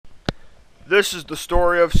This is the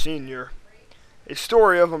story of Senior, a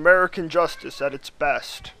story of American justice at its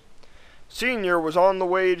best. Senior was on the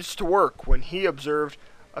way to work when he observed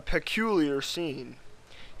a peculiar scene.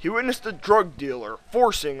 He witnessed a drug dealer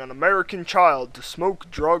forcing an American child to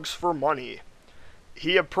smoke drugs for money.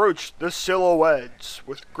 He approached the silhouettes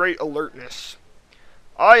with great alertness.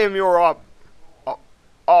 "I am your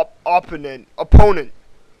opponent.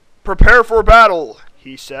 Prepare for battle,"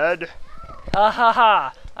 he said. Ha ha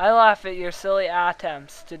ha! I laugh at your silly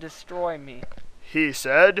attempts to destroy me, he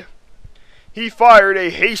said. He fired a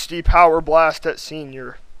hasty power blast at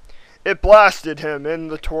Senior. It blasted him in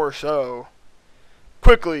the torso.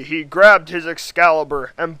 Quickly he grabbed his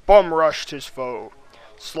Excalibur and bum-rushed his foe,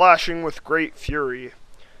 slashing with great fury.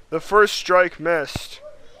 The first strike missed,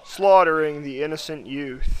 slaughtering the innocent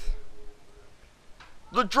youth.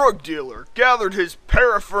 The drug dealer gathered his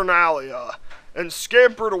paraphernalia and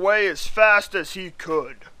scampered away as fast as he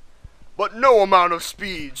could. But no amount of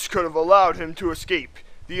speeds could have allowed him to escape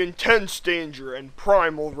the intense danger and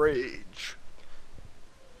primal rage.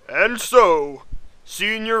 And so,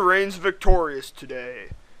 Senior reigns victorious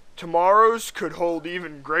today. Tomorrow's could hold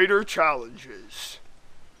even greater challenges.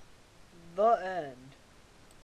 the end.